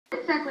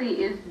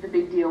Exactly is the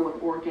big deal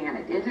with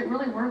organic? Is it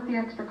really worth the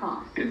extra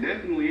cost? It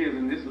definitely is,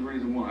 and this is the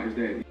reason why. Is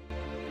that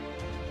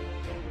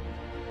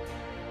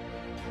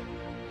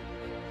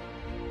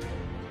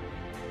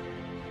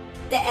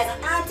as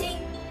an auntie,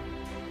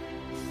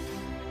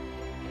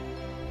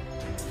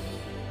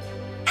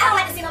 I don't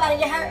like to see nobody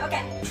get hurt,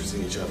 okay? Interest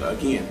in each other.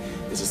 Again,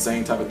 it's the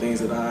same type of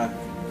things that I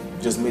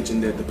just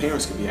mentioned that the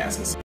parents could be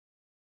asking.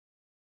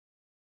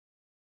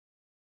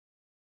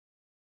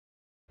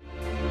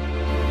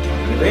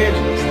 An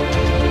evangelist,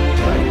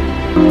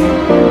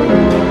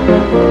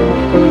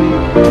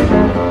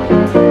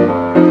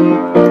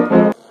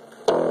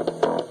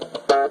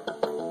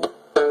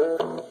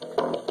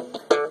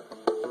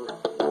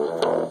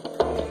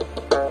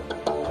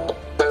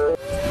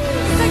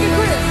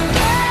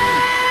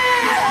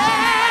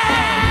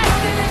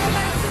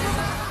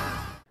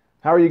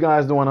 How are you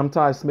guys doing? I'm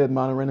Ty Smith,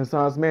 Modern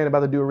Renaissance Man, about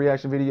to do a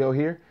reaction video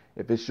here.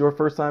 If it's your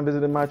first time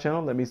visiting my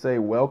channel, let me say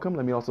welcome.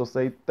 Let me also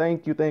say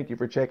thank you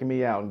for checking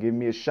me out and giving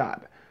me a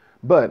shot.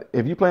 But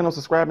if you plan on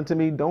subscribing to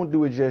me, don't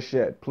do it just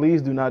yet.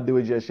 Please do not do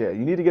it just yet.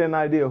 You need to get an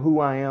idea of who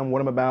I am,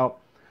 what I'm about,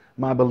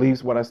 my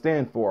beliefs, what I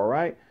stand for, all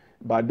right?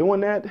 By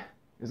doing that,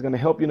 it's going to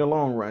help you in the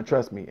long run,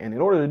 trust me. And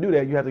in order to do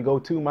that, you have to go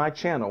to my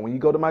channel. When you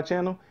go to my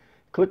channel,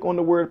 click on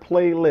the word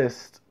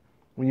playlist.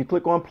 When you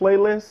click on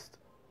playlist,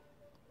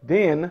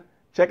 then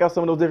check out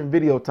some of those different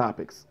video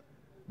topics.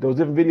 Those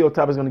different video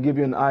topics are going to give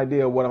you an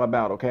idea of what I'm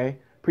about, okay?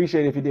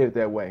 Appreciate it if you did it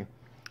that way.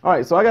 All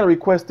right, so I got a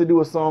request to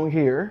do a song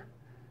here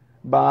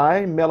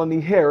by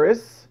Melanie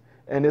Harris,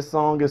 and this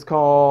song is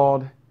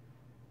called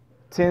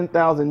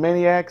 10,000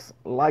 Maniacs,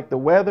 Like the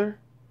Weather.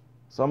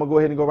 So I'm going to go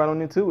ahead and go right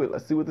on into it.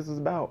 Let's see what this is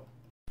about.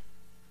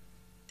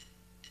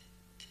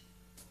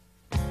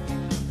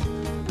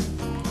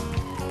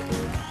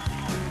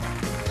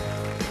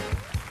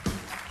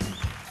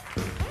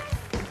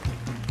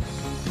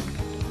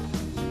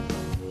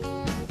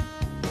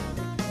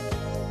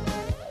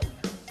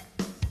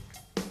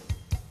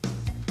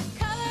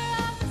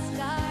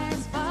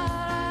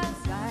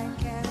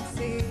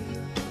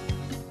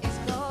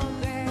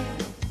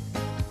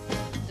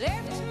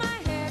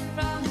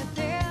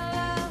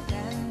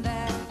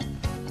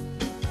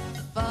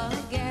 Fun.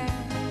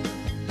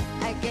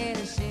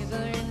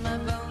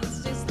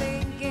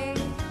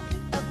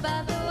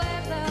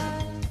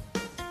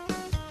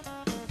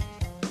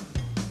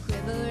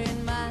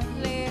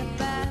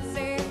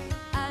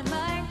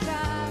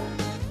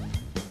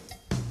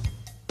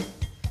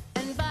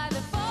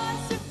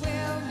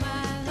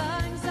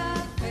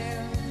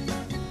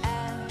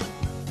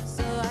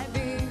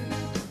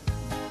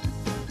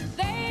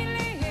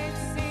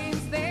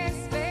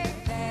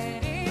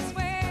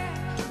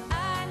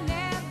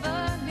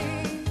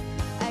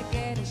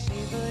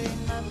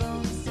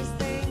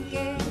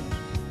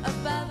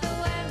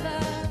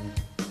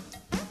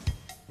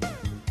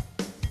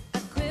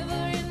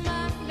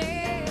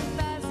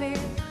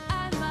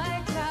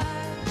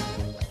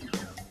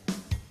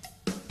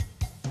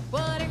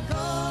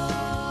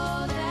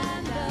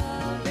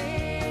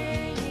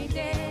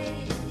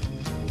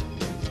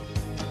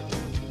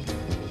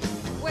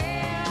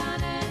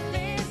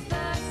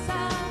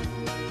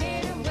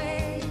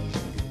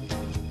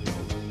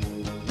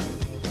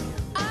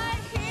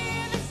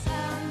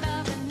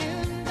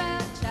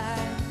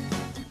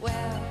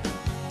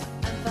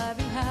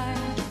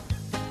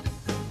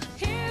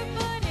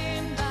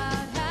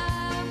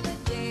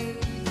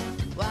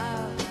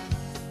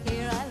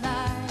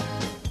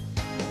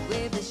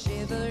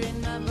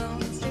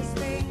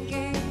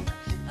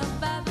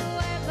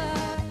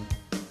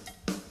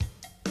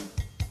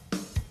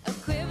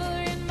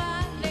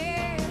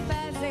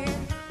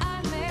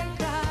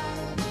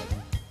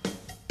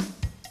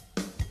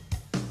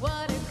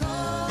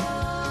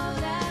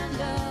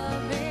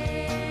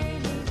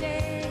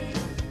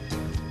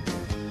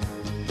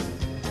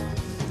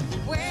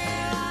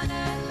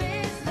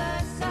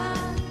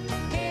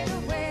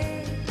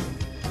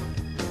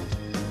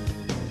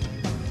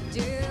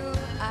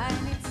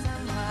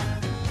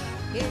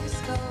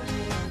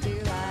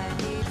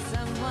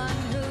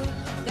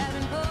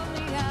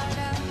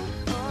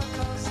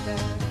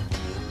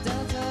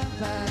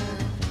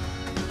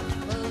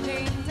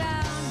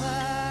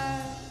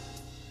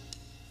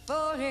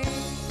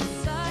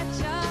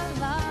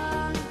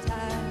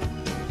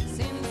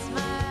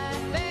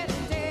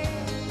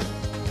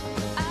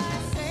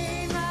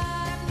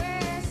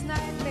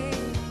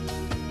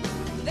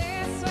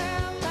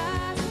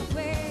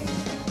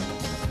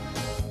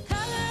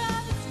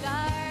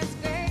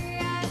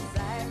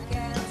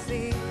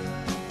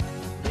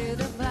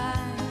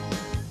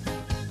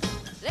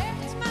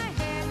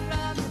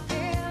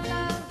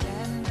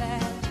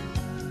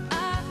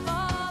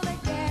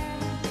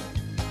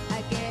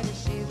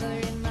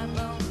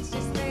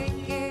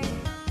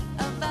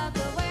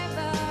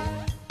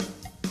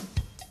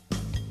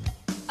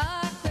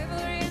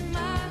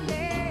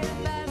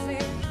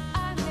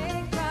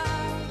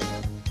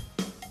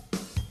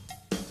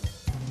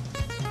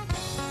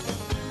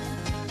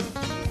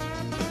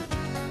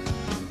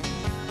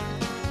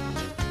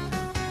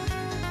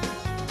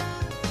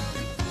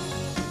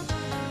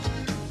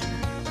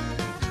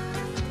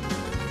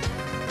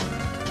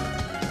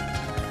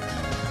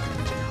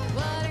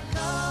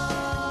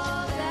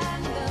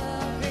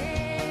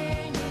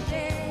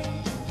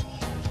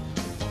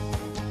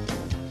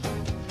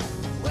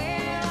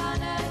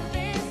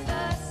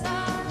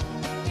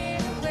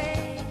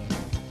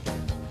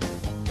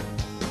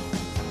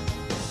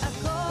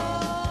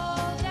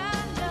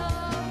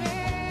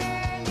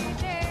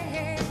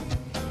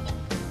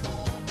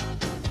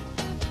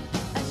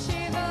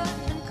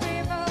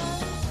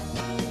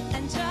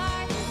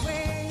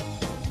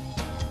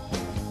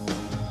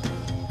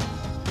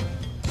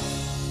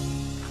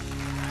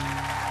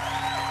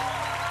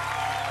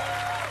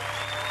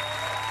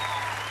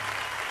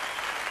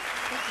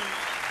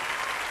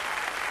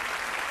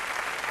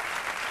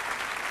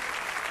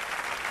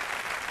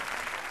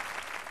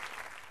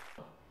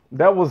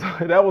 that was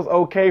that was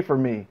okay for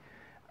me.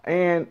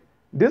 And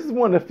this is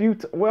one of the few.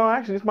 Well,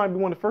 actually, this might be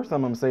one of the first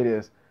time I'm gonna say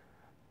this.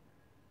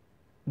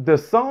 The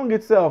song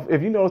itself,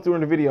 if you noticed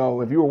during the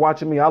video, if you were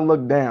watching me, I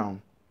looked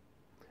down.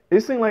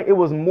 It seemed like it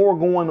was more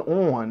going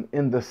on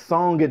in the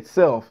song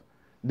itself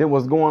than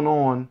was going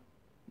on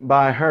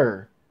by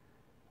her.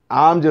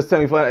 I'm just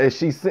telling you,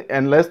 flat,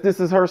 unless this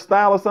is her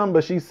style or something,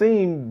 but she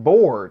seemed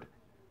bored.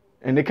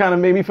 And it kind of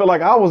made me feel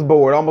like I was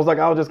bored, almost like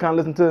I was just kind of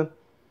listening to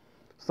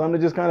something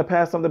that just kind of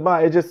passed something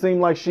by. It just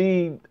seemed like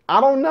I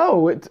don't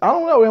know. I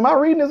don't know. Am I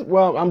reading this?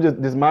 Well, this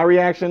is my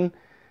reaction.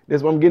 This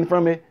is what I'm getting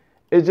from it.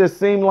 It just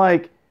seemed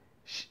like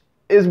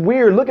it's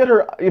weird. Look at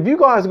her. If you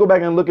guys go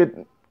back and look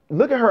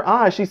at her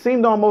eyes, she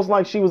seemed almost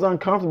like she was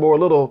uncomfortable or a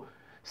little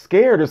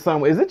scared or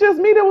something. Is it just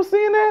me that was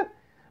seeing that?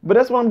 But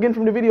that's what I'm getting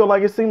from the video.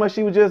 Like, it seemed like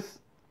she was just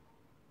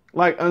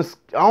like, I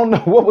don't know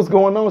what was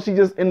going on. She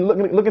just, and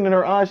looking in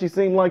her eyes, she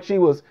seemed like she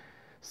was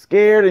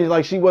scared and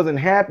like she wasn't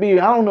happy.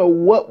 I don't know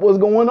what was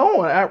going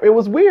on. It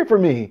was weird for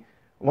me.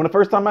 One of the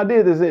first time I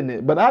did this, isn't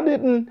it? But I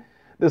didn't.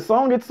 The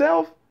song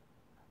itself,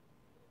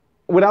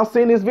 without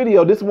seeing this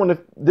video, this is one of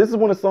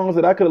the songs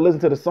that I could have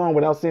listened to the song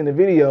without seeing the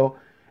video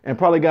and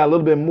probably got a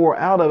little bit more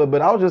out of it.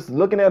 But I was just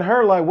looking at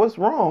her like, what's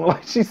wrong?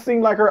 Like, she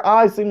seemed like her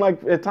eyes seemed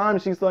like at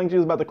times she was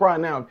about to cry.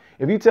 Now,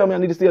 if you tell me I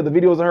need to see other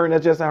videos of her and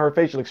that's just how her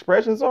facial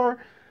expressions are,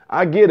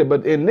 I get it.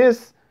 But in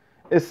this,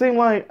 it seemed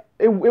like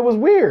it was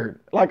weird.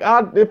 Like,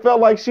 it felt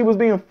like she was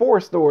being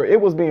forced, or it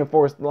was being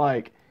forced.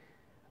 Like,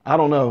 I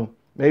don't know.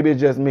 Maybe it's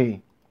just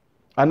me.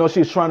 I know she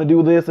was trying to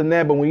do this and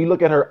that, but when you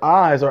look at her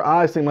eyes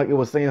seemed like it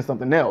was saying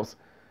something else.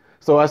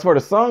 So as for the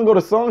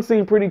song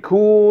seemed pretty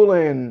cool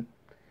and,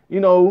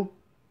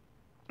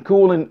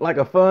 cool and like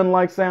a fun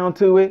like sound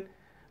to it,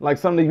 like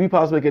something that we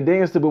possibly could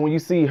dance to. But when you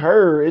see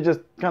her, it just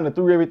kind of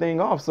threw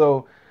everything off.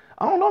 So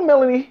I don't know,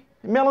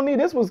 Melanie,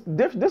 this was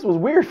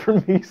weird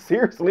for me.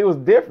 Seriously, it was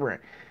different.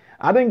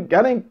 I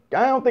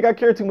don't think I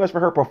cared too much for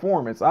her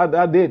performance. I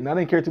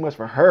didn't care too much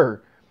for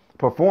her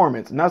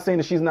performance. Not saying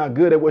that she's not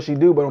good at what she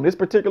do, but on this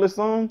particular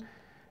song,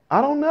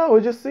 I don't know.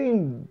 It just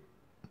seemed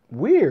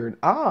weird,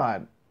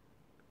 odd.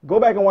 Go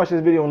back and watch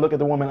this video and look at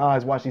the woman's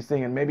eyes while she's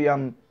singing. Maybe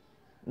I'm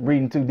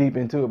reading too deep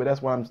into it, but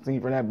that's why I'm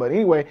seeing for that. But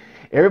anyway,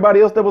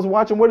 everybody else that was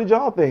watching, what did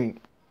y'all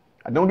think?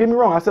 Don't get me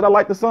wrong. I said I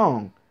liked the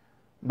song,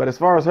 but as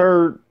far as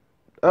her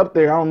up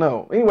there, I don't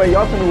know. Anyway,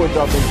 y'all tell me what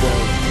y'all think,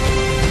 though.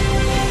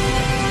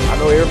 I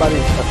know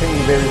everybody's opinion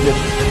is very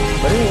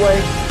different. But anyway,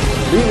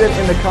 leave it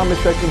in the comment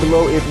section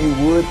below if you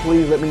would.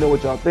 Please let me know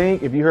what y'all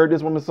think. If you heard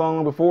this woman's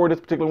song before, this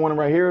particular one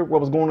right here, what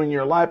was going on in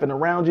your life and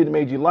around you that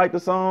made you like the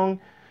song?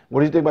 What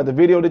did you think about the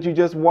video that you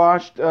just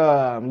watched?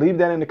 Leave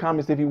that in the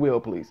comments if you will,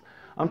 please.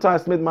 I'm Ty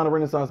Smith, Modern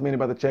Renaissance Man,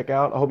 about to check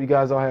out. I hope you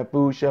guys all have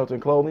food, shelter,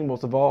 and clothing.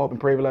 Most of all, I hope and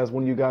pray for the last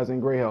one of you guys in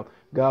great health.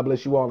 God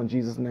bless you all in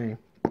Jesus' name.